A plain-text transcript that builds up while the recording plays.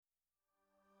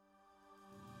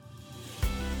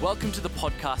Welcome to the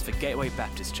podcast for Gateway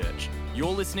Baptist Church.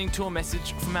 You're listening to a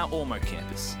message from our Ormo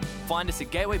campus. Find us at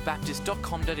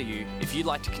gatewaybaptist.com.au if you'd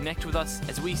like to connect with us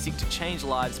as we seek to change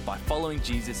lives by following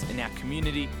Jesus in our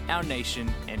community, our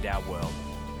nation, and our world.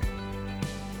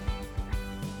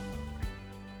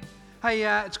 Hey,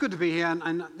 it's good to be here,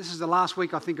 and this is the last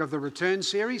week, I think, of the Return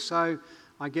series, so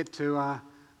I get to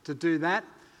do that.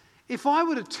 If I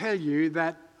were to tell you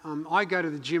that I go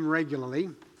to the gym regularly,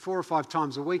 4 or 5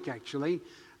 times a week actually,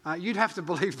 you'd have to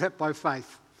believe that by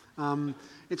faith.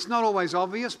 It's not always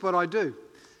obvious, but I do.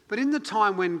 But in the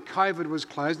time when COVID was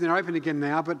closed, and they're open again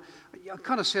now, but I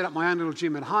kind of set up my own little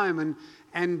gym at home,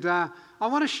 and I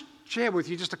want to share with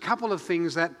you just a couple of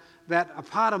things that are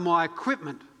part of my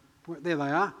equipment. There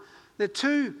they are. They're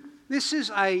two. This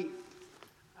is a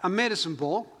medicine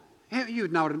ball. You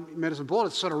would know what a medicine ball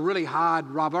is. It's sort of really hard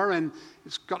rubber, and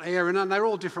it's got air in it, and they're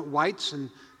all different weights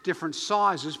and different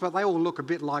sizes, but they all look a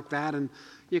bit like that, and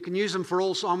you can use them for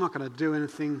all. I'm not going to do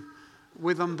anything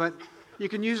with them, but you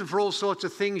can use them for all sorts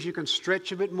of things. You can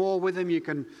stretch a bit more with them. You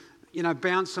can,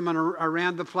 bounce them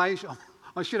around the place.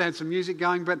 I should have had some music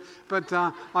going, but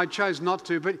I chose not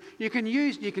to. But you can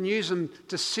use them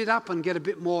to sit up and get a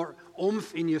bit more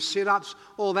oomph in your sit-ups,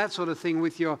 all that sort of thing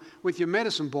with your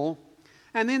medicine ball.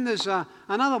 And then there's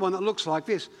another one that looks like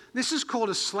this. This is called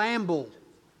a slam ball.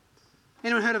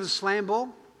 Anyone heard of a slam ball?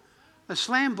 A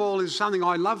slam ball is something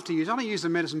I love to use. I don't use the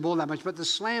medicine ball that much, but the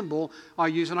slam ball I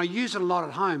use, and I use it a lot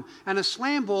at home. And a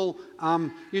slam ball,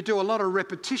 you do a lot of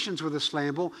repetitions with a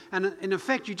slam ball, and in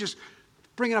effect, you just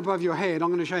bring it up above your head. I'm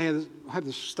going to show you I hope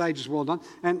the stage is well done.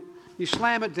 And you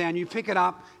slam it down, you pick it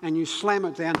up, and you slam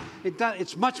it down.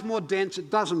 It's much more dense, it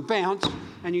doesn't bounce,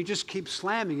 and you just keep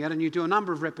slamming it, and you do a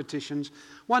number of repetitions.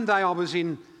 One day I was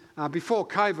before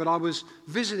COVID, I was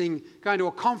going to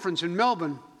a conference in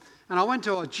Melbourne, and I went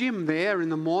to a gym there in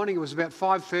the morning. It was about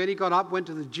 5:30, got up, went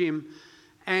to the gym,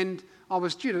 and I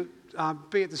was due to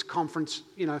be at this conference,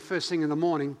 first thing in the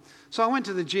morning. So I went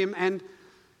to the gym, and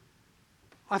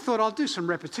I thought I'll do some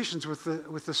repetitions with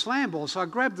the slam ball. So I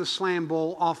grabbed the slam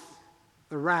ball off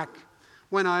the rack,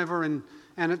 went over, and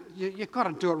you've got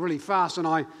to do it really fast, and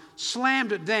I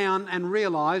slammed it down and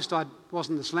realised it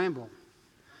wasn't the slam ball.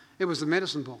 It was the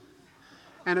medicine ball.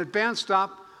 And it bounced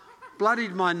up,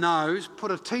 bloodied my nose, put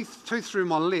a tooth through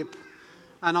my lip,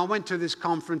 and I went to this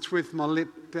conference with my lip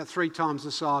about 3 times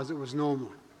the size it was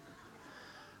normal.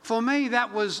 For me,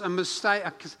 that was a mistake,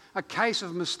 a case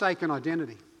of mistaken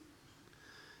identity.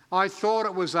 I thought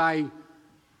it was a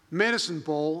medicine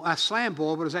ball, a slam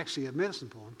ball, but it was actually a medicine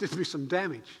ball. It did me some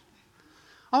damage.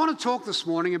 I want to talk this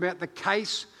morning about the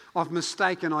case of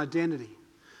mistaken identity,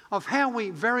 of how we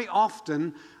very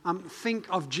often think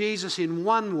of Jesus in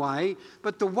one way,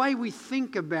 but the way we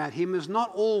think about him is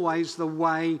not always the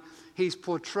way he's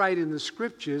portrayed in the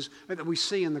scriptures that we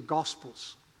see in the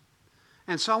Gospels.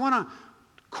 And so I want to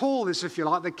call this, if you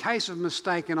like, the case of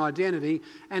mistaken identity,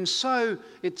 and so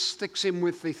it sticks in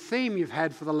with the theme you've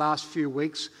had for the last few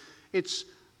weeks. It's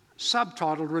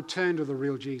subtitled Return to the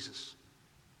Real Jesus.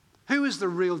 Who is the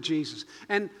real Jesus?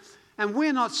 And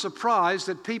we're not surprised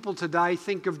that people today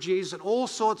think of Jesus in all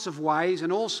sorts of ways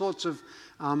and all sorts of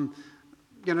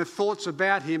thoughts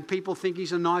about him. People think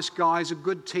he's a nice guy, he's a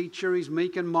good teacher, he's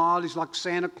meek and mild, he's like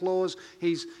Santa Claus,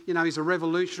 he's a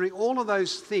revolutionary. All of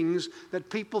those things that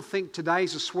people think today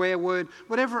is a swear word,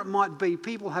 whatever it might be,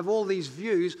 people have all these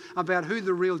views about who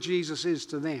the real Jesus is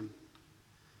to them.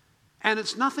 And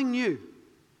it's nothing new.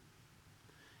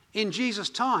 In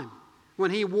Jesus' time, when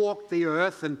he walked the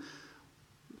earth and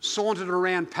sauntered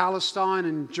around Palestine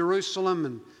and Jerusalem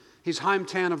and his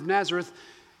hometown of Nazareth,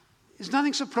 it's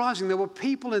nothing surprising. There were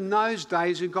people in those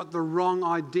days who got the wrong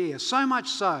idea. So much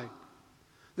so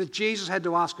that Jesus had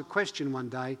to ask a question one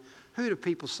day: who do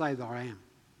people say that I am?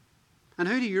 And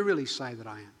who do you really say that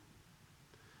I am?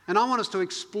 And I want us to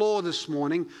explore this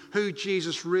morning who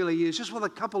Jesus really is, just with a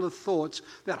couple of thoughts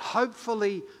that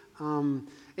hopefully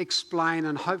explain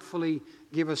and hopefully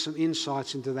give us some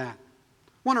insights into that.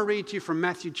 I want to read to you from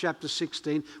Matthew chapter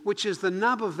 16, which is the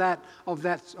nub of that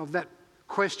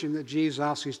question that Jesus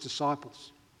asked his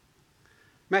disciples.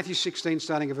 Matthew 16,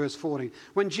 starting at verse 14.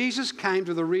 When Jesus came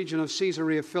to the region of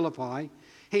Caesarea Philippi,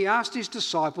 he asked his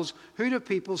disciples, "Who do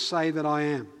people say that I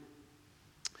am?"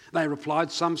 They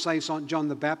replied, "Some say John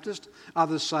the Baptist,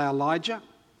 others say Elijah,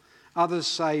 others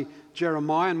say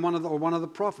Jeremiah and one of the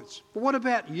prophets." "But what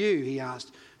about you?" he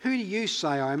asked. "Who do you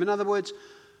say I am?" In other words,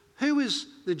 who is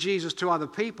the Jesus to other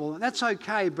people? That's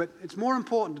okay, but it's more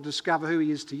important to discover who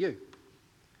he is to you.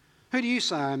 "Who do you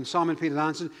say I am?" Simon Peter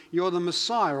answered, "You're the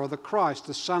Messiah, or the Christ,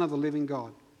 the Son of the living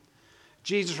God."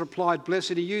 Jesus replied,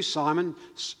 "Blessed are you, Simon,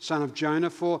 son of Jonah,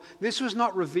 for this was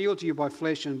not revealed to you by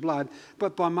flesh and blood,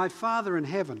 but by my Father in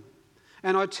heaven.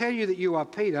 And I tell you that you are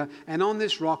Peter, and on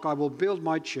this rock I will build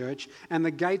my church, and the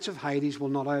gates of Hades will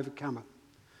not overcome it.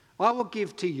 I will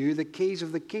give to you the keys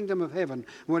of the kingdom of heaven.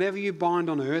 Whatever you bind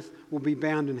on earth will be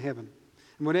bound in heaven,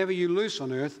 and whatever you loose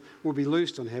on earth will be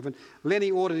loosed on heaven." Then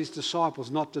he ordered his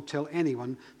disciples not to tell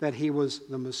anyone that he was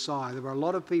the Messiah. There were a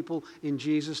lot of people in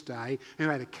Jesus' day who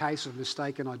had a case of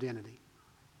mistaken identity.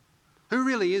 Who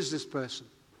really is this person?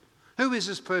 Who is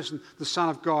this person, the Son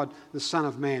of God, the Son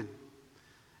of Man?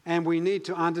 And we need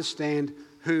to understand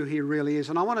who he really is.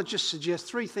 And I want to just suggest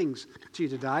 3 things to you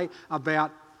today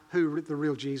about who the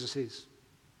real Jesus is.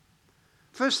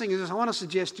 First thing is, I want to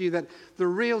suggest to you that the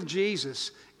real Jesus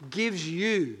gives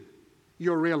you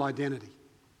your real identity.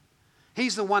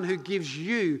 He's the one who gives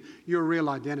you your real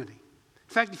identity.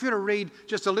 In fact, if you were to read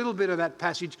just a little bit of that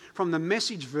passage from the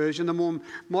Message version, the more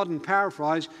modern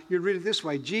paraphrase, you'd read it this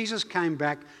way: Jesus came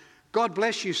back. "God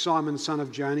bless you, Simon, son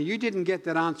of Jonah. You didn't get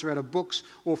that answer out of books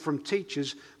or from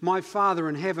teachers. My Father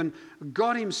in heaven,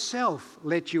 God himself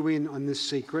let you in on this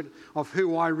secret of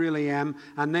who I really am,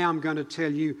 and now I'm going to tell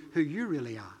you who you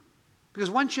really are." Because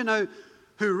once you know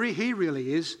who he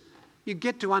really is, you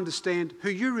get to understand who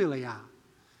you really are.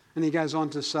 And he goes on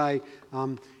to say,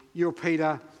 "You're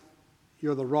Peter,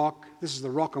 you're the rock. This is the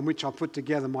rock on which I put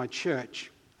together my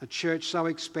church. A church so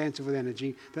expansive with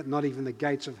energy that not even the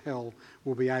gates of hell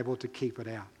will be able to keep it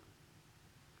out."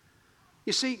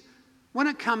 You see, when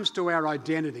it comes to our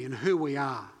identity and who we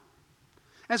are,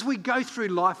 as we go through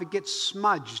life, it gets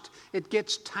smudged, it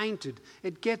gets tainted,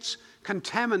 it gets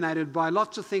contaminated by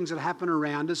lots of things that happen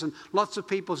around us and lots of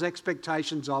people's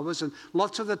expectations of us and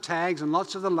lots of the tags and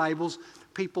lots of the labels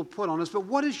people put on us. But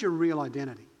what is your real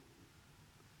identity?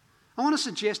 I want to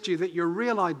suggest to you that your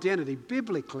real identity,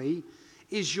 biblically,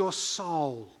 is your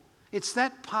soul. It's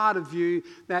that part of you,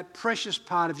 that precious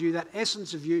part of you, that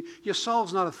essence of you. Your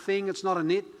soul's not a thing, it's not an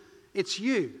it, it's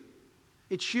you.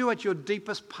 It's you at your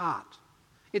deepest part.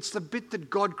 It's the bit that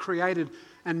God created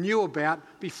and knew about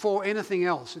before anything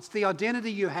else. It's the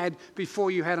identity you had before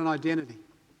you had an identity.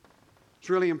 It's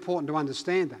really important to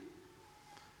understand that.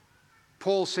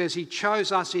 Paul says he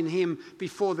chose us in him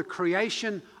before the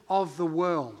creation of the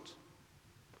world.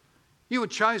 You were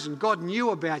chosen. God knew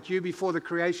about you before the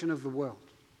creation of the world.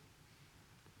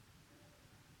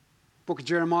 Book of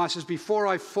Jeremiah says, "Before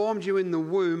I formed you in the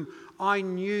womb, I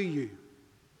knew you."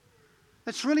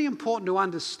 It's really important to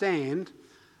understand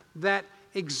that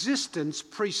existence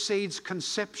precedes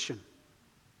conception.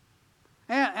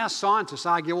 Our scientists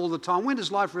argue all the time, when does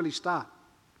life really start?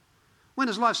 When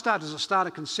does life start? Does it start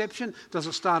at conception? Does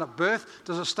it start at birth?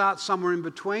 Does it start somewhere in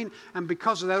between? And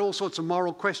because of that, all sorts of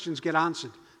moral questions get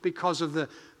answered, because of the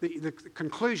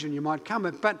conclusion you might come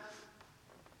at. But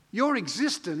your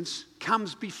existence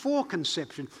comes before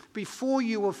conception. Before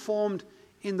you were formed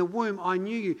in the womb, I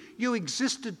knew you. You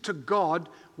existed to God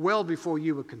well before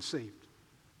you were conceived.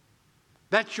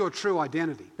 That's your true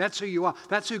identity. That's who you are.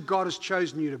 That's who God has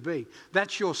chosen you to be.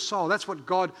 That's your soul. That's what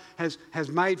God has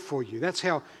made for you. That's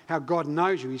how God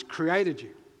knows you. He's created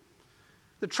you.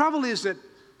 The trouble is that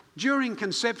during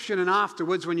conception and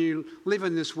afterwards, when you live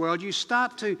in this world,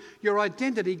 your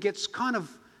identity gets kind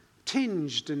of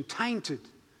tinged and tainted.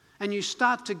 And you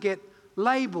start to get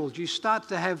labelled. You start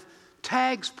to have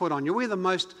tags put on you. We're the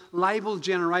most labelled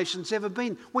generation that's ever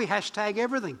been. We hashtag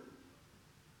everything.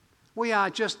 We are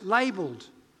just labelled.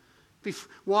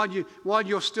 While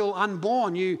you're still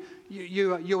unborn, you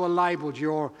are labelled.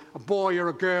 You're a boy or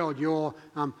a girl. You're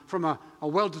from a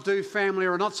well-to-do family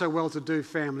or a not-so-well-to-do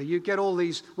family. You get all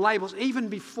these labels even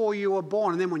before you were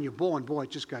born. And then when you're born, boy, it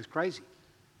just goes crazy.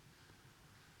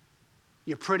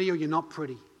 You're pretty or you're not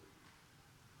pretty.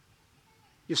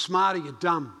 You're smart or you're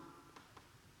dumb.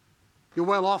 You're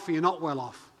well off or you're not well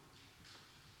off.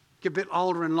 Get a bit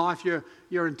older in life,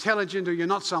 you're intelligent or you're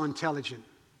not so intelligent.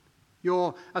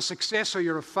 You're a success or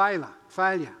you're a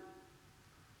failure.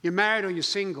 You're married or you're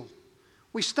single.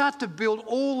 We start to build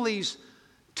all these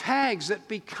tags that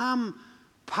become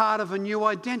part of a new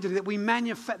identity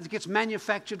that gets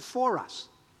manufactured for us.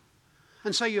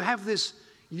 And so you have this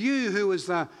you who is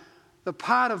the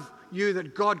part of you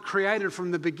that God created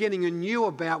from the beginning and knew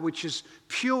about, which is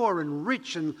pure and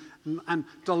rich and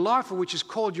delightful, which is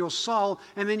called your soul.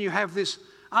 And then you have this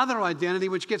other identity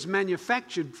which gets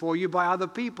manufactured for you by other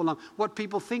people and what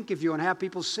people think of you and how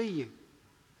people see you.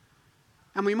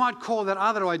 And we might call that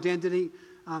other identity,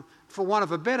 for want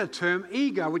of a better term,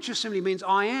 ego, which just simply means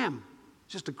I am.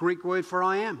 It's just a Greek word for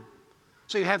I am.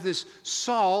 So you have this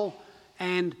soul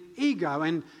and ego,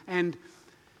 and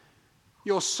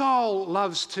your soul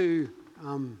loves to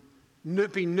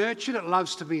be nurtured, it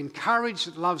loves to be encouraged,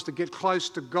 it loves to get close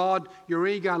to God. Your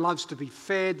ego loves to be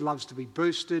fed, loves to be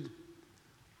boosted,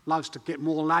 loves to get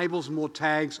more labels, more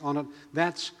tags on it.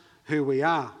 That's who we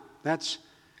are. That's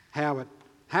how it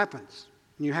happens.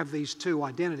 And you have these two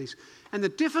identities. And the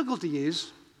difficulty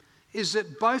is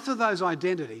that both of those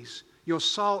identities, your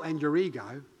soul and your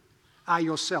ego, are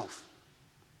yourself.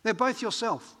 They're both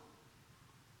yourself.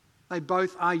 They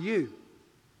both are you.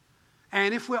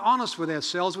 And if we're honest with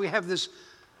ourselves, we have this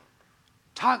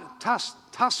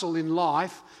tussle in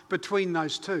life between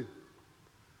those two.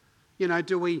 You know,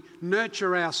 do we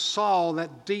nurture our soul,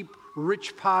 that deep,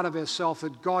 rich part of ourself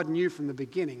that God knew from the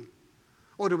beginning?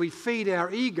 Or do we feed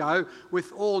our ego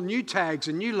with all new tags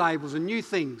and new labels and new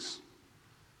things?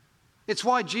 It's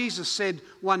why Jesus said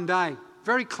one day,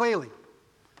 very clearly,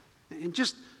 and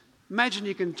just imagine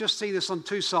you can just see this on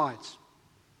two sides.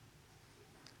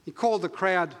 He called the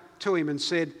crowd to him and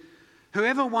said,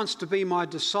 "Whoever wants to be my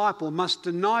disciple must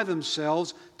deny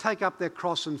themselves, take up their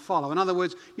cross and follow." In other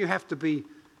words, you have to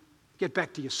get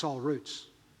back to your soul roots.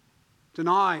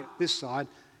 Deny this side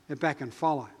and back and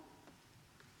follow.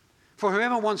 For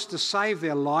whoever wants to save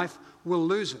their life will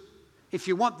lose it. If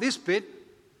you want this bit,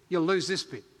 you'll lose this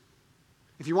bit.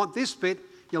 If you want this bit,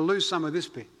 you'll lose some of this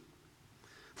bit.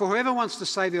 For whoever wants to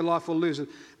save their life will lose it.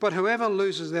 But whoever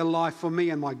loses their life for me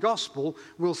and my gospel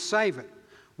will save it.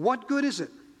 What good is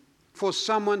it for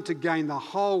someone to gain the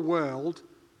whole world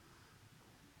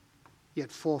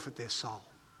yet forfeit their soul?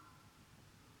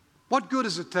 What good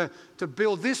is it to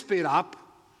build this bit up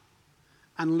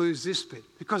and lose this bit?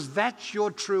 Because that's your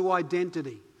true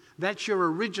identity. That's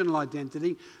your original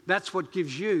identity. That's what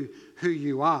gives you who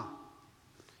you are.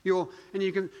 Your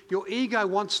ego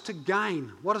wants to gain.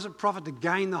 What does it profit to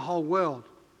gain the whole world?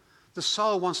 The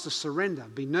soul wants to surrender,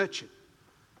 be nurtured.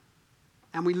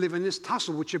 And we live in this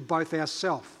tussle, which are both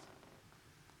ourself.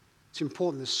 It's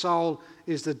important. The soul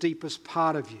is the deepest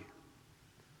part of you,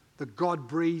 the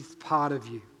God-breathed part of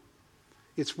you.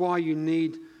 It's why you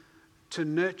need to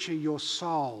nurture your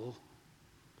soul,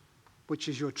 which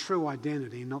is your true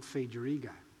identity, and not feed your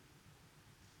ego.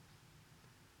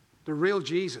 The real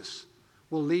Jesus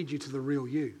will lead you to the real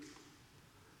you.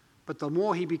 But the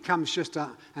more he becomes just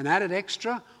an added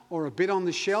extra or a bit on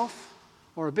the shelf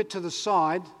or a bit to the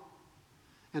side,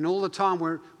 and all the time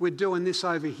we're doing this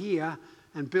over here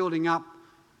and building up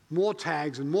more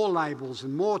tags and more labels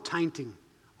and more tainting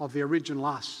of the original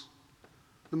us,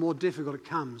 the more difficult it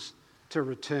comes to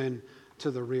return to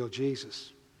the real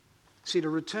Jesus. See, to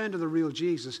return to the real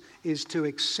Jesus is to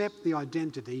accept the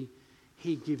identity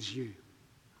he gives you.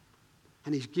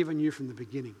 And he's given you from the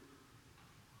beginning.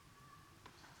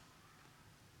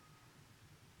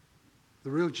 The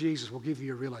real Jesus will give you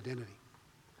your real identity.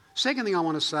 Second thing I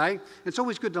want to say, it's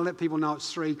always good to let people know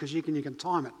it's 3 because you can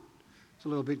time it. It's a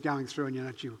little bit going through and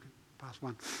you pass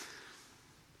 1.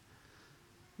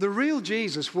 The real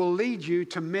Jesus will lead you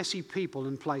to messy people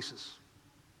and places.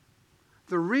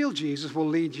 The real Jesus will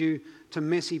lead you to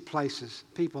messy places,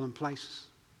 people and places.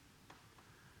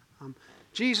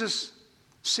 Jesus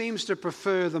seems to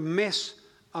prefer the mess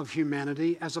of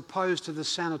humanity as opposed to the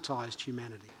sanitized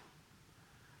humanity.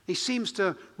 He seems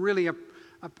to really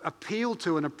appeal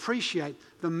to and appreciate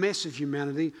the mess of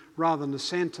humanity rather than the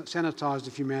sanitized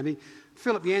of humanity.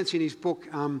 Philip Yancey, in his book,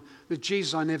 The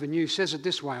Jesus I Never Knew, says it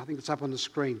this way. I think it's up on the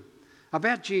screen.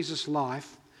 About Jesus'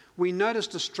 life, we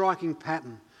noticed a striking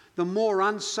pattern. The more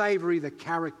unsavoury the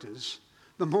characters,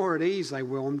 the more at ease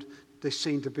they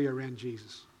seemed to be around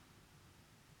Jesus.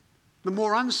 The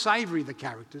more unsavoury the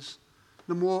characters,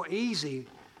 the more easy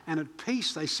and at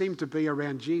peace they seem to be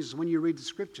around Jesus. When you read the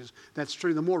scriptures, that's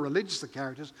true. The more religious the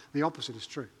characters, the opposite is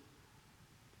true.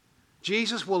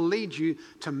 Jesus will lead you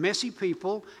to messy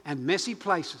people and messy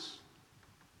places.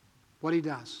 What he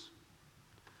does.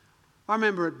 I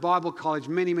remember at Bible college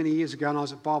many, many years ago, and I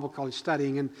was at Bible college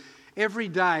studying, and every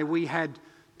day we had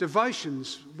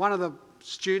devotions. One of the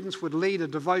students would lead a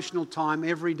devotional time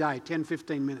every day, 10,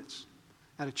 15 minutes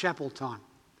at a chapel time.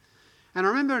 And I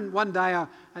remember one day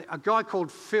a guy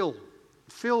called Phil.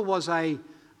 Phil was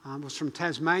from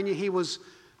Tasmania. He was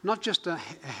not just a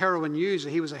heroin user,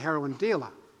 he was a heroin dealer.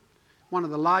 One of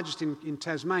the largest in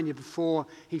Tasmania before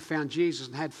he found Jesus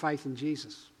and had faith in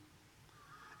Jesus.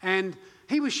 And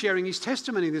he was sharing his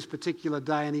testimony this particular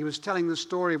day, and he was telling the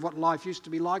story of what life used to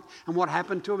be like and what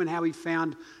happened to him and how he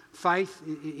found faith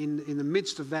in the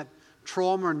midst of that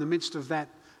trauma, in the midst of that,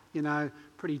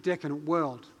 pretty decadent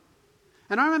world.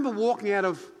 And I remember walking out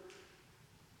of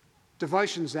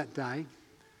devotions that day,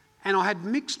 and I had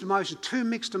mixed emotions, 2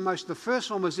 mixed emotions. The first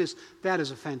one was this: that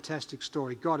is a fantastic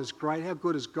story. God is great. How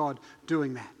good is God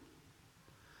doing that?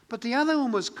 But the other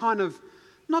one was kind of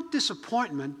not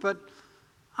disappointment, but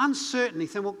uncertainty.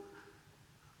 Think, well,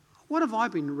 what have I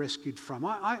been rescued from?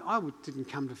 I didn't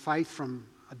come to faith from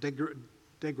a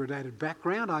degraded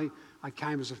background. I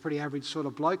came as a pretty average sort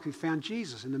of bloke who found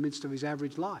Jesus in the midst of his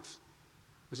average life.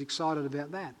 Was excited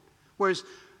about that. Whereas,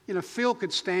 Phil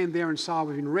could stand there and say, I've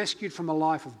been rescued from a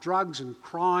life of drugs and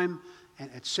crime,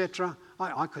 etc.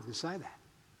 I couldn't say that.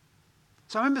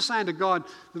 So I remember saying to God,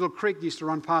 the little creek used to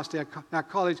run past our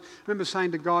college. I remember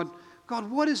saying to God,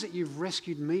 what is it you've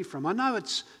rescued me from? I know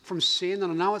it's from sin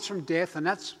and I know it's from death, and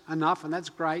that's enough and that's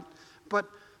great. But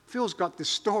Phil's got this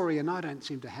story and I don't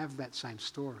seem to have that same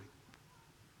story.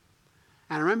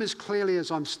 And I remember as clearly as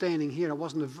I'm standing here, it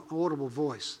wasn't an audible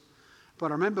voice, but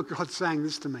I remember God saying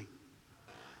this to me: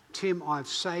 Tim, I've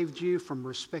saved you from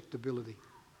respectability.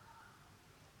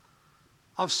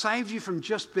 I've saved you from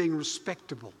just being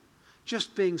respectable,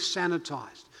 just being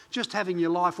sanitised, just having your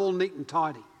life all neat and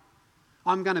tidy.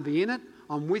 I'm going to be in it.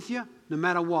 I'm with you no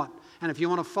matter what. And if you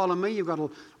want to follow me, you've got to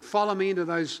follow me into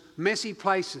those messy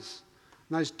places,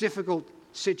 those difficult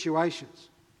situations.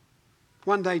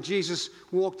 One day Jesus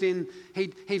walked in.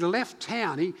 He left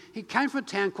town. He came from a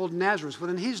town called Nazareth,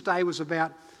 which in his day was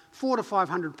about 400 to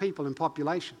 500 people in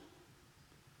population.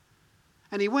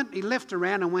 And he left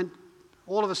around and went,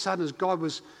 all of a sudden,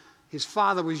 as his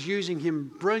father was using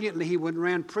him brilliantly, he went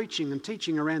around preaching and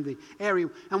teaching around the area.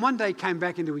 And one day he came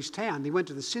back into his town. He went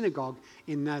to the synagogue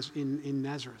in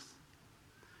Nazareth.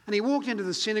 And he walked into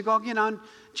the synagogue, and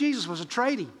Jesus was a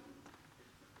tradie.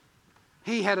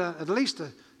 He had at least a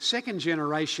second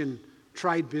generation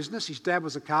trade business. His dad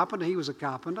was a carpenter. He was a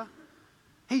carpenter.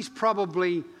 He's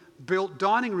probably built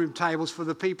dining room tables for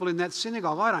the people in that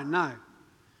synagogue. I don't know.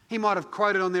 He might have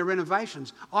quoted on their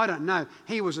renovations. I don't know.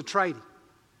 He was a tradie.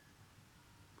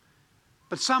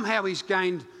 But somehow he's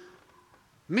gained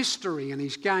mystery and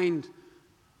he's gained,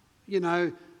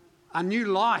 a new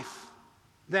life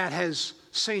that has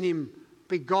seen him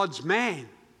be God's man,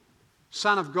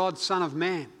 Son of God, Son of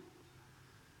man.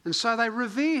 And so they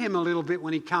revere him a little bit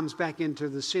when he comes back into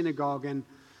the synagogue,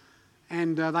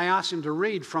 and they ask him to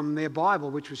read from their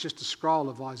Bible, which was just a scroll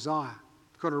of Isaiah.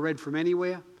 Could have read from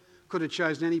anywhere, could have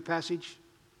chosen any passage,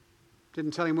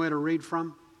 didn't tell him where to read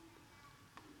from.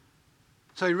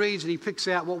 So he reads and he picks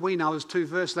out what we know as 2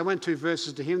 verses. There weren't 2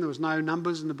 verses to him. There was no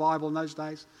numbers in the Bible in those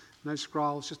days, no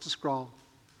scrolls, just a scroll.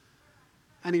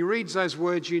 And he reads those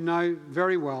words you know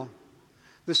very well.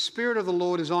 The Spirit of the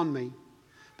Lord is on me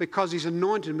because he's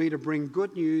anointed me to bring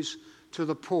good news to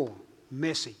the poor.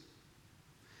 Messy.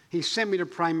 He sent me to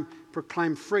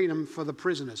proclaim freedom for the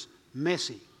prisoners.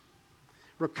 Messy.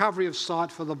 Recovery of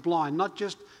sight for the blind, not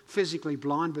just physically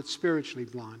blind, but spiritually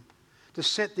blind. To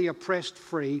set the oppressed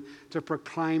free, to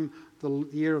proclaim the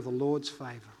year of the Lord's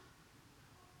favour.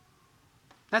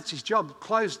 That's his job.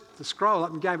 Closed the scroll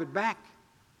up and gave it back.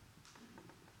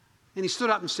 And he stood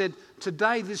up and said,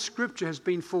 today this scripture has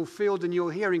been fulfilled in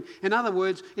your hearing. In other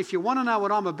words, if you want to know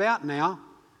what I'm about now,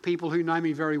 people who know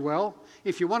me very well,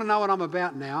 if you want to know what I'm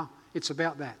about now, it's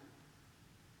about that.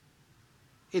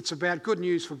 It's about good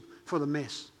news for the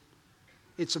mess.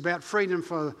 It's about freedom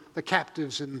for the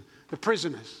captives and the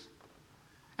prisoners.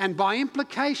 And by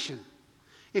implication,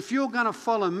 if you're going to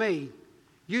follow me,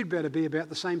 you'd better be about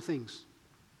the same things.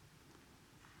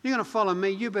 You're going to follow me,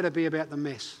 you better be about the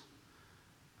mess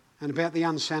and about the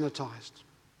unsanitised.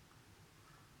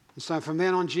 And so from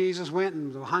then on, Jesus went,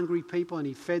 and there were hungry people and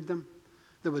he fed them.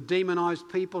 There were demonised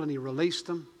people and he released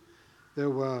them. There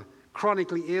were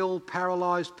chronically ill,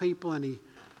 paralysed people and he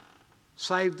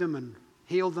saved them and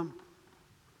healed them.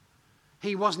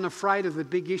 He wasn't afraid of the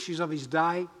big issues of his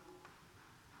day.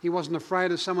 He wasn't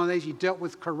afraid of some of these. He dealt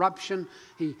with corruption.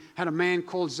 He had a man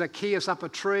called Zacchaeus up a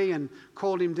tree and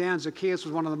called him down. Zacchaeus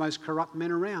was one of the most corrupt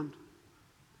men around.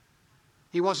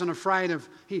 He wasn't afraid of,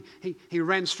 he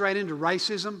ran straight into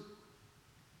racism.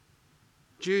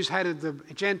 Jews hated the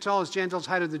Gentiles, Gentiles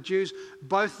hated the Jews.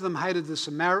 Both of them hated the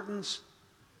Samaritans.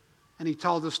 And he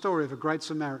told the story of a great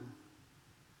Samaritan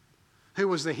who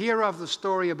was the hero of the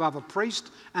story above a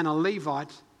priest and a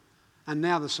Levite. And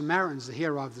now the Samaritan's the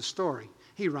hero of the story.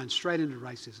 He runs straight into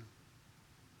racism.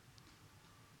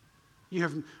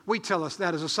 We tell us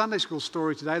that as a Sunday school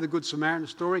story today, the Good Samaritan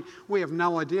story. We have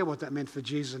no idea what that meant for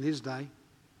Jesus in his day.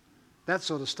 That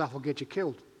sort of stuff will get you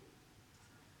killed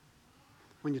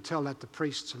when you tell that to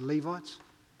priests and Levites.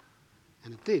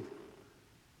 And it did.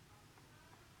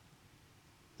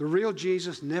 The real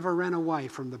Jesus never ran away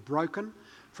from the broken,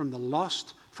 from the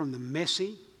lost, from the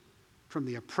messy, from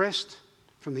the oppressed,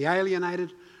 from the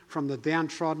alienated, from the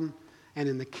downtrodden. And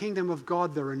in the kingdom of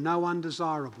God, there are no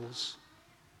undesirables.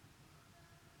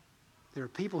 There are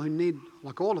people who need,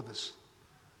 like all of us,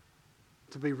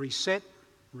 to be reset,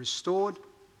 restored,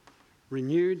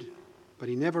 renewed, but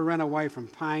he never ran away from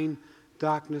pain,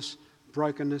 darkness,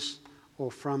 brokenness,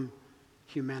 or from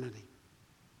humanity.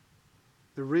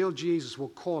 The real Jesus will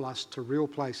call us to real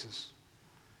places.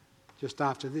 Just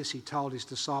after this, he told his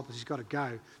disciples he's got to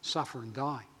go, suffer and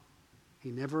die.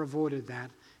 He never avoided that.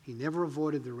 He never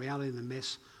avoided the reality and the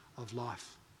mess of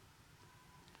life.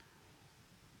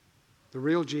 The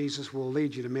real Jesus will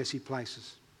lead you to messy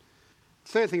places.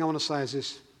 Third thing I want to say is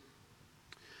this.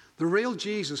 The real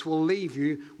Jesus will leave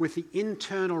you with the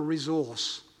internal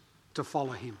resource to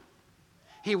follow him.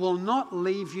 He will not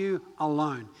leave you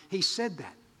alone. He said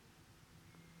that.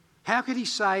 How could he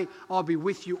say, I'll be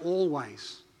with you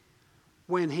always,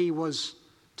 when he was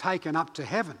taken up to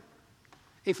heaven,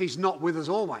 if he's not with us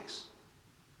always?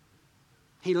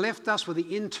 He left us with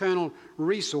the internal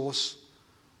resource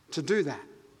to do that,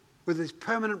 with his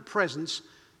permanent presence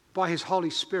by his Holy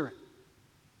Spirit.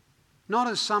 Not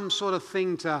as some sort of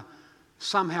thing to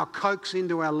somehow coax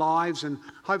into our lives and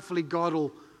hopefully God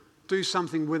will do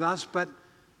something with us, but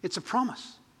it's a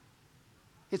promise.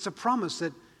 It's a promise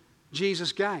that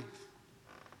Jesus gave.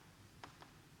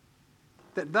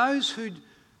 That those who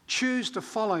choose to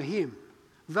follow him,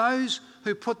 those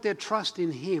who put their trust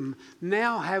in him,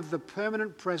 now have the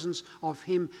permanent presence of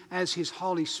him as his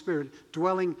Holy Spirit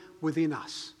dwelling within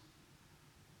us.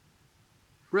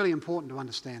 Really important to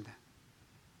understand that.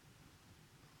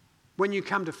 When you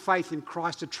come to faith in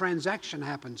Christ, a transaction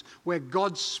happens where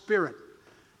God's Spirit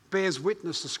bears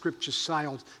witness, the Scriptures say,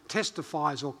 or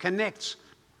testifies or connects,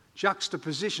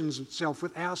 juxtapositions itself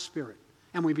with our spirit,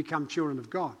 and we become children of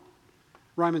God.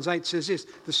 Romans 8 says this,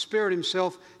 the Spirit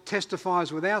himself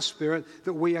testifies with our spirit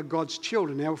that we are God's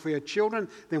children. Now, if we are children,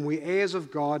 then we're heirs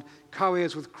of God,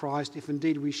 co-heirs with Christ, if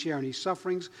indeed we share in his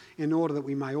sufferings, in order that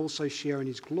we may also share in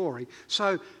his glory.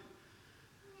 So,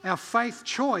 our faith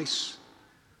choice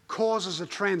causes a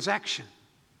transaction.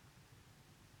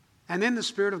 And then the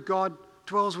Spirit of God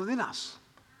dwells within us.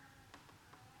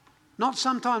 Not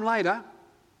sometime later,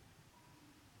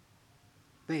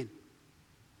 then.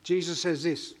 Jesus says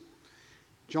this,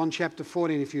 John chapter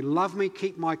 14, if you love me,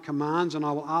 keep my commands, and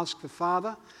I will ask the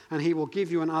Father, and he will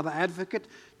give you another advocate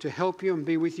to help you and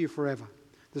be with you forever,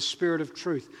 the Spirit of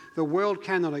truth. The world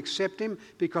cannot accept him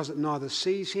because it neither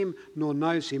sees him nor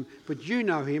knows him, but you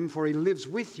know him, for he lives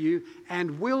with you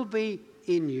and will be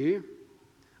in you.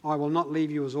 I will not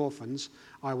leave you as orphans,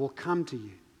 I will come to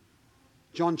you.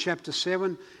 John chapter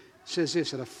 7 says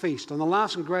this, at a feast. On the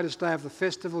last and greatest day of the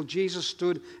festival, Jesus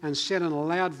stood and said in a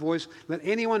loud voice, let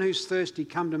anyone who's thirsty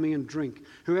come to me and drink.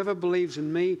 Whoever believes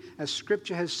in me, as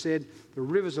Scripture has said, the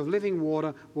rivers of living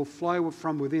water will flow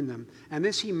from within them. And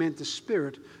this he meant the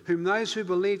Spirit, whom those who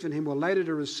believed in him were later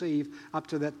to receive. Up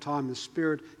to that time, the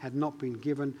Spirit had not been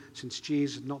given, since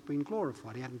Jesus had not been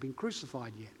glorified. He hadn't been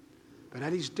crucified yet. But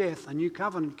at his death, a new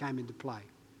covenant came into play.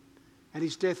 At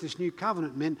his death, this new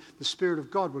covenant meant the Spirit of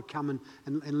God would come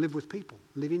and live with people,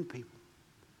 live in people.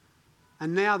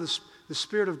 And now the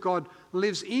Spirit of God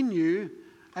lives in you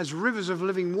as rivers of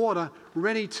living water,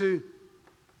 ready to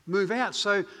move out.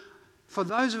 So for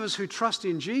those of us who trust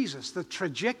in Jesus, the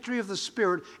trajectory of the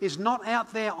Spirit is not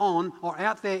out there on or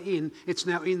out there in, it's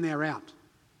now in there out.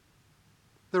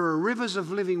 There are rivers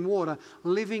of living water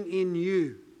living in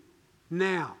you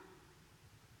now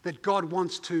that God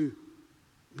wants to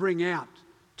bring out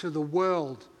to the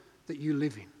world that you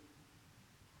live in.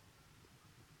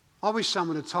 I wish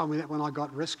someone had told me that when I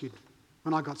got rescued,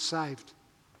 when I got saved.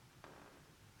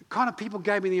 The kind of people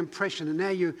gave me the impression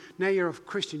that now you're a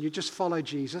Christian, you just follow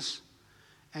Jesus,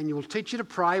 and he will teach you to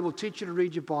pray, will teach you to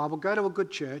read your Bible, go to a good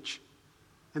church,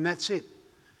 and that's it.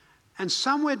 And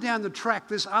somewhere down the track,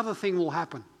 this other thing will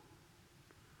happen.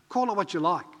 Call it what you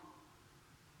like.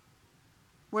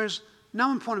 Whereas no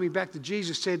one pointed me back to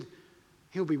Jesus, said,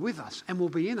 he'll be with us and will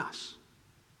be in us.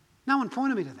 No one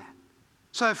pointed me to that.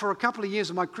 So for a couple of years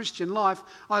of my Christian life,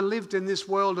 I lived in this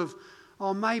world of,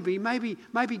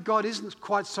 maybe God isn't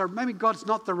quite so, maybe God's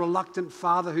not the reluctant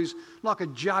father who's like a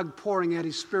jug pouring out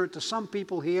his Spirit to some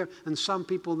people here and some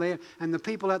people there, and the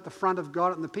people at the front have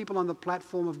got it, and the people on the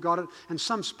platform have got it, and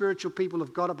some spiritual people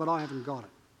have got it, but I haven't got it.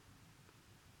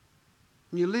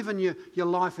 And you live in your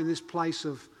life in this place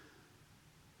of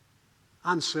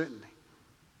uncertainty.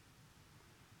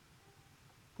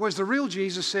 Whereas the real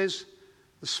Jesus says,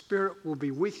 the Spirit will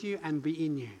be with you and be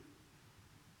in you.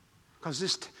 Because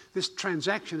this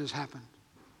transaction has happened.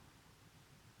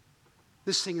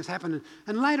 This thing has happened.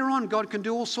 And later on, God can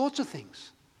do all sorts of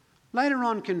things. Later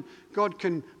on, God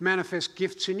can manifest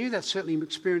gifts in you. That's certainly an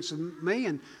experience of me.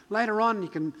 And later on, you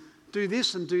can do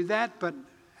this and do that. But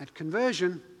at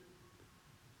conversion,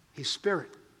 his Spirit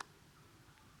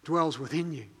dwells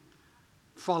within you.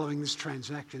 following this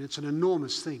transaction. It's an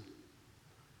enormous thing.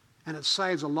 And it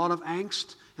saves a lot of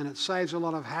angst, and it saves a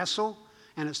lot of hassle,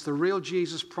 and it's the real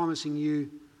Jesus promising you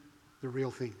the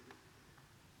real thing.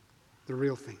 The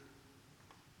real thing.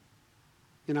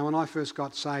 You know, when I first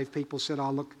got saved, people said,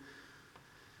 oh, look,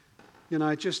 you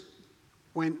know, just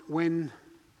when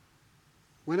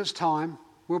it's time,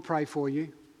 we'll pray for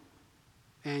you,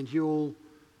 and you'll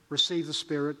receive the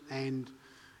Spirit, and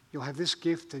you'll have this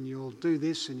gift, and you'll do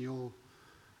this, and you'll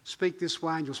speak this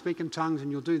way, and you'll speak in tongues, and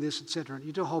you'll do this, etc.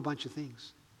 You do a whole bunch of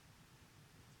things.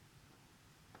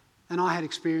 And I had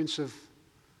experience of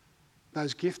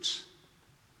those gifts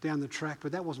down the track,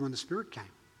 but that wasn't when the Spirit came.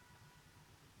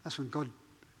 That's when God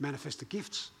manifests the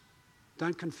gifts.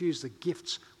 Don't confuse the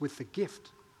gifts with the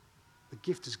gift. The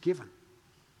gift is given.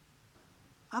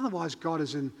 Otherwise, God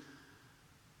is an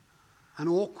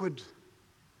awkward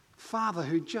father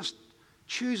who just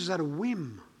chooses at a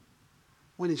whim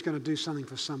when he's going to do something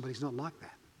for somebody. He's not like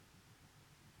that.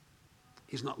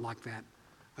 He's not like that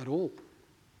at all.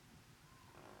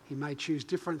 He may choose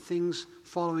different things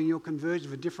following your conversion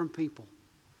for different people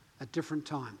at different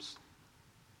times.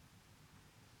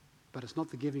 But it's not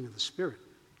the giving of the Spirit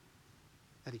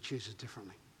that he chooses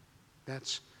differently.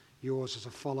 That's yours as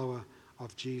a follower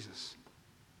of Jesus.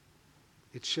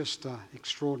 It's just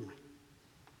extraordinary.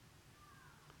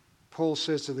 Paul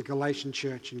says to the Galatian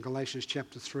church in Galatians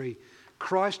chapter 3,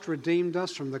 Christ redeemed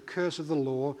us from the curse of the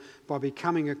law by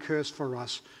becoming a curse for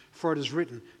us. For it is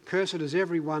written, cursed is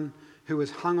everyone who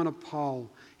is hung on a pole.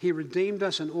 He redeemed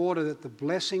us in order that the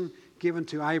blessing given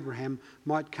to Abraham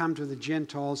might come to the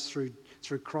Gentiles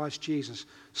through Christ Jesus,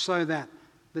 so that,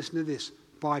 listen to this,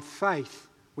 by faith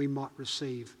we might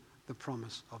receive the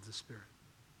promise of the Spirit.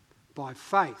 By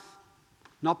faith,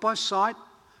 not by sight,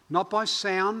 not by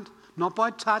sound, not by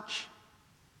touch,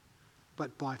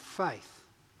 but by faith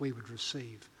we would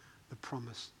receive the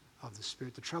promise of the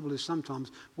Spirit. The trouble is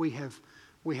sometimes we have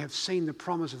seen the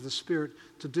promise of the Spirit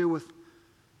to do with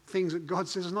things that God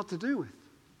says not to do with.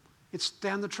 It's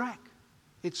down the track.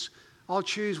 It's, I'll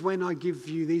choose when I give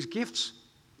you these gifts,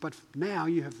 but now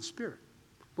you have the Spirit.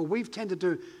 But we've tended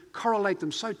to correlate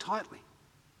them so tightly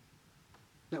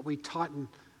that we tighten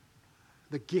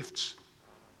the gifts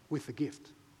with the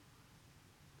gift.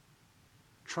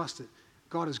 Trust it.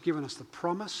 God has given us the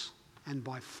promise, and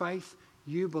by faith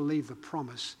you believe the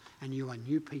promise, and you are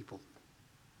new people.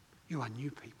 You are new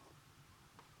people.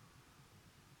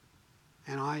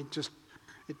 And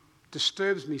it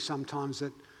disturbs me sometimes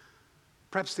that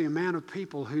perhaps the amount of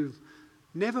people who've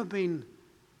never been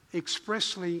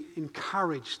expressly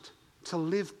encouraged to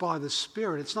live by the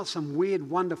Spirit. It's not some weird,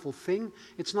 wonderful thing.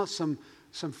 It's not some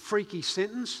freaky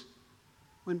sentence.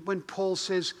 When Paul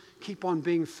says, keep on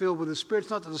being filled with the Spirit,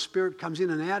 it's not that the Spirit comes in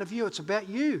and out of you, it's about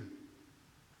you.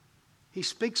 He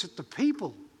speaks it to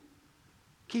people.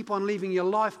 Keep on leaving your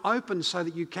life open so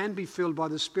that you can be filled by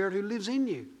the Spirit who lives in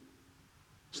you.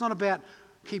 It's not about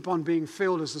keep on being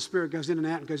filled as the Spirit goes in and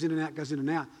out and goes in and out, goes in and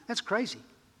out. That's crazy.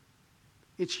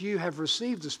 It's you have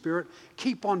received the Spirit.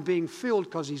 Keep on being filled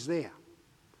because He's there.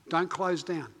 Don't close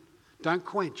down. Don't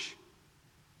quench.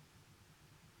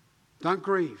 Don't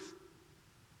grieve.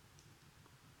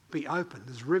 Be open.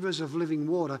 There's rivers of living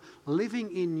water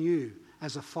living in you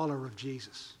as a follower of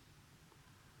Jesus.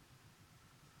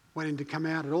 Waiting to come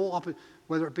out at all,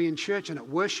 whether it be in church and at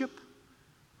worship.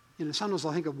 You know, sometimes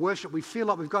I think at worship we feel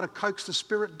like we've got to coax the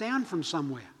Spirit down from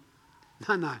somewhere.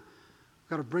 No. We've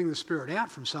got to bring the Spirit out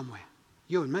from somewhere.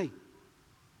 You and me.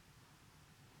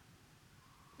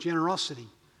 Generosity.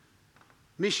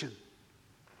 Mission.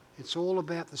 It's all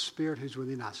about the Spirit who's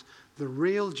within us. The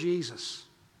real Jesus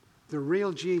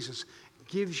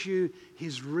gives you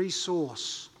His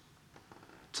resource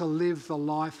to live the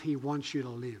life He wants you to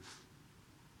live.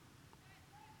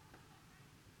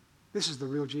 This is the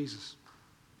real Jesus.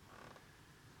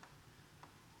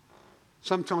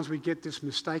 Sometimes we get this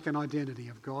mistaken identity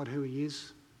of God, who He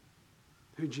is,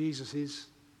 who Jesus is.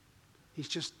 He's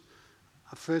just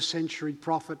a first century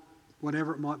prophet,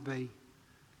 whatever it might be.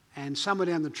 And somewhere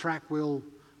down the track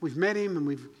we've met Him and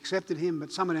we've accepted Him,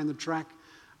 but somewhere down the track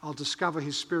I'll discover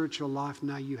His spiritual life.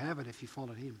 No, you have it if you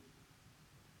followed Him.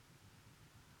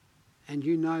 And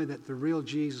you know that the real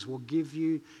Jesus will give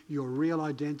you your real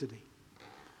identity.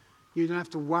 You don't have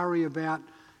to worry about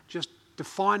just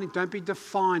defining. Don't be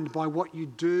defined by what you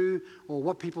do or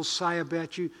what people say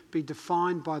about you. Be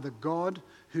defined by the God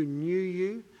who knew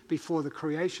you before the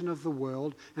creation of the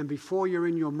world and before you're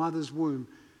in your mother's womb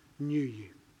knew you.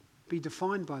 Be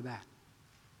defined by that.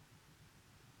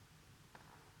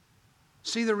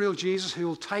 See the real Jesus who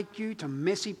will take you to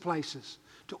messy places,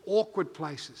 to awkward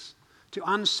places, to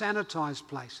unsanitized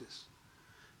places,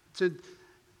 to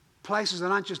places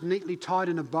that aren't just neatly tied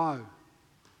in a bow.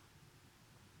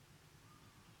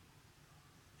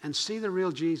 And see the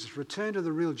real Jesus. Return to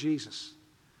the real Jesus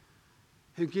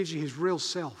who gives you his real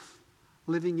self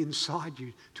living inside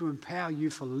you to empower you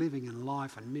for living in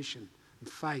life and mission and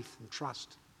faith and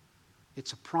trust.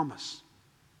 It's a promise.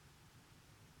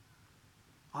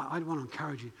 I want to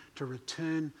encourage you to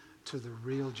return to the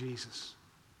real Jesus.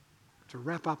 To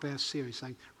wrap up our series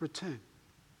saying, return.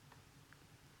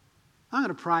 I'm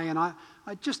going to pray, and I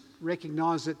just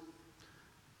recognise that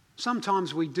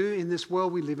sometimes we do in this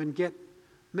world we live in get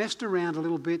messed around a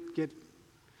little bit, get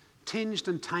tinged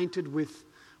and tainted with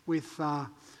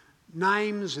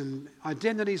names and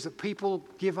identities that people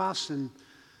give us, and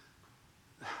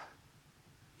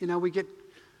we get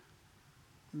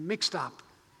mixed up.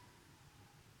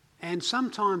 And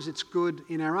sometimes it's good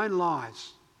in our own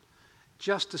lives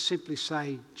just to simply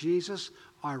say, Jesus,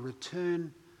 I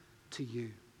return to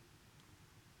you.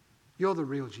 You're the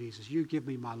real Jesus. You give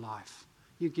me my life.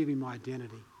 You give me my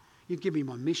identity. You give me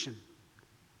my mission.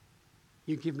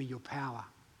 You give me your power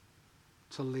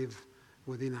to live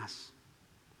within us.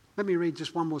 Let me read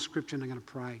just one more scripture and I'm going to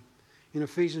pray. In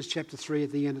Ephesians chapter 3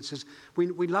 at the end it says, we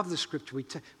love the scripture,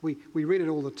 we read it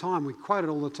all the time, we quote it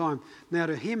all the time. Now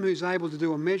to him who's able to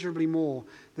do immeasurably more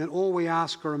than all we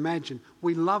ask or imagine.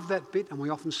 We love that bit and we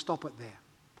often stop it there.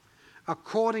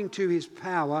 According to his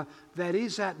power that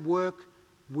is at work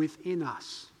within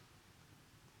us.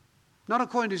 Not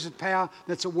according to his power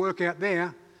that's at work out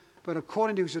there, but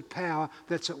according to his power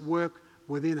that's at work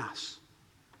within us.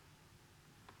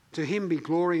 To him be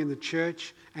glory in the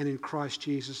church and in Christ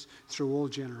Jesus through all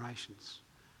generations.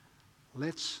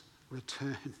 Let's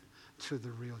return to the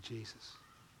real Jesus.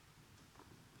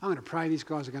 I'm going to pray. These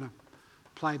guys are going to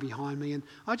play behind me. And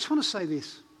I just want to say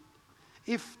this.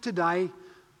 If today,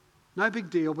 no big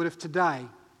deal, but if today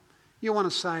you want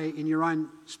to say in your own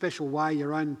special way,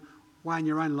 your own way in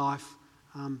your own life,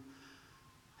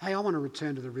 hey, I want to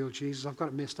return to the real Jesus. I've got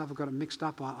it messed up. I've got it mixed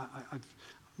up.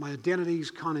 My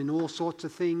identity's kind of in all sorts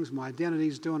of things. My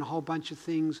identity's doing a whole bunch of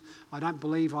things. I don't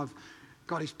believe I've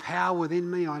got his power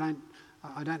within me. I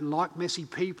don't like messy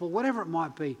people, whatever it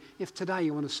might be. If today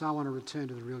you want to say, I want to return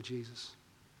to the real Jesus,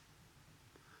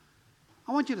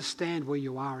 I want you to stand where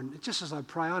you are. And just as I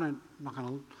pray, I'm not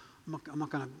going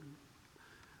to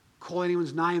call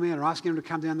anyone's name out or ask anyone to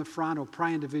come down the front or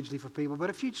pray individually for people. But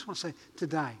if you just want to say,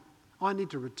 today, I need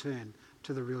to return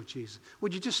to the real Jesus,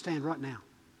 would you just stand right now?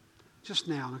 Just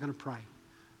now, and I'm going to pray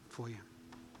for you.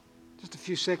 Just a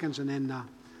few seconds and then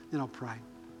I'll pray.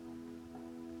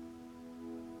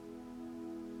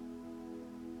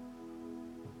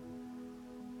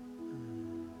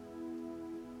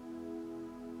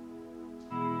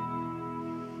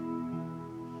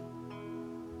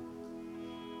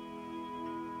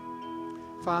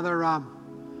 Father,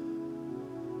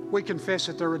 we confess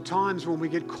that there are times when we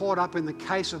get caught up in the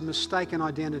case of mistaken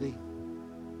identity,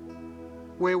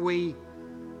 where we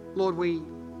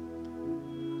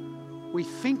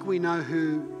think we know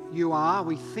who you are,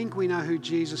 we think we know who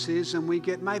Jesus is, and we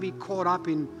get maybe caught up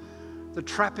in the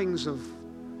trappings of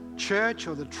church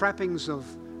or the trappings of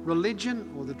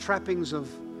religion or the trappings of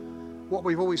what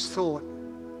we've always thought.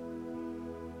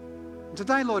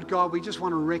 Today, Lord God, we just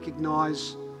want to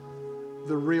recognise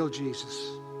the real Jesus.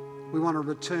 We want to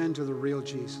return to the real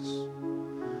Jesus.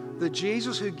 The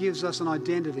Jesus who gives us an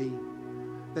identity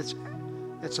that's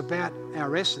about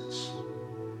our essence.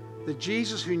 The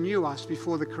Jesus who knew us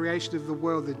before the creation of the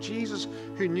world. The Jesus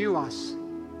who knew us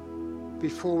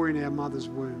before we were in our mother's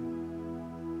womb.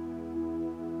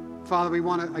 Father, we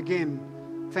want to again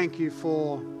thank you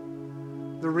for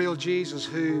the real Jesus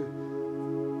who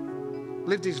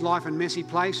lived his life in messy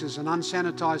places and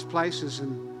unsanitized places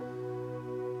and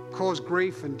caused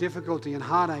grief and difficulty and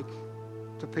heartache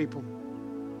to people.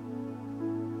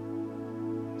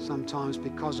 Sometimes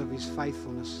because of his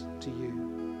faithfulness to you.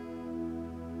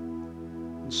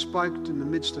 And spoke in the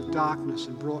midst of darkness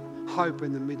and brought hope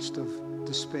in the midst of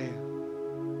despair.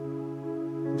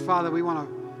 And Father, we want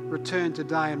to return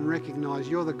today and recognise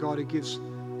you're the God who gives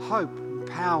hope and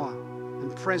power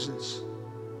and presence.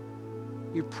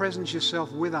 You presence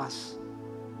yourself with us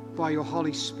by your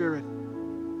Holy Spirit.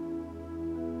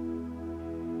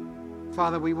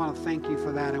 Father, we want to thank you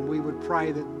for that, and we would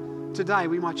pray that today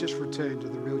we might just return to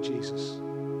the real Jesus.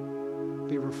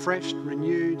 Be refreshed,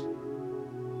 renewed,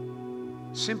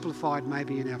 simplified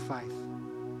maybe in our faith.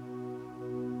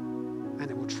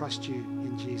 And it will trust you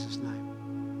in Jesus' name.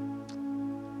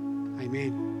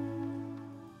 Amen.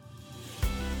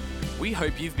 We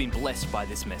hope you've been blessed by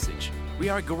this message. We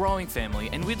are a growing family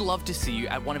and we'd love to see you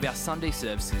at one of our Sunday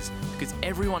services because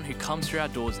everyone who comes through our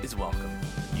doors is welcome.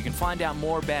 You can can find out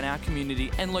more about our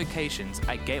community and locations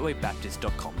at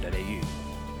gatewaybaptist.com.au.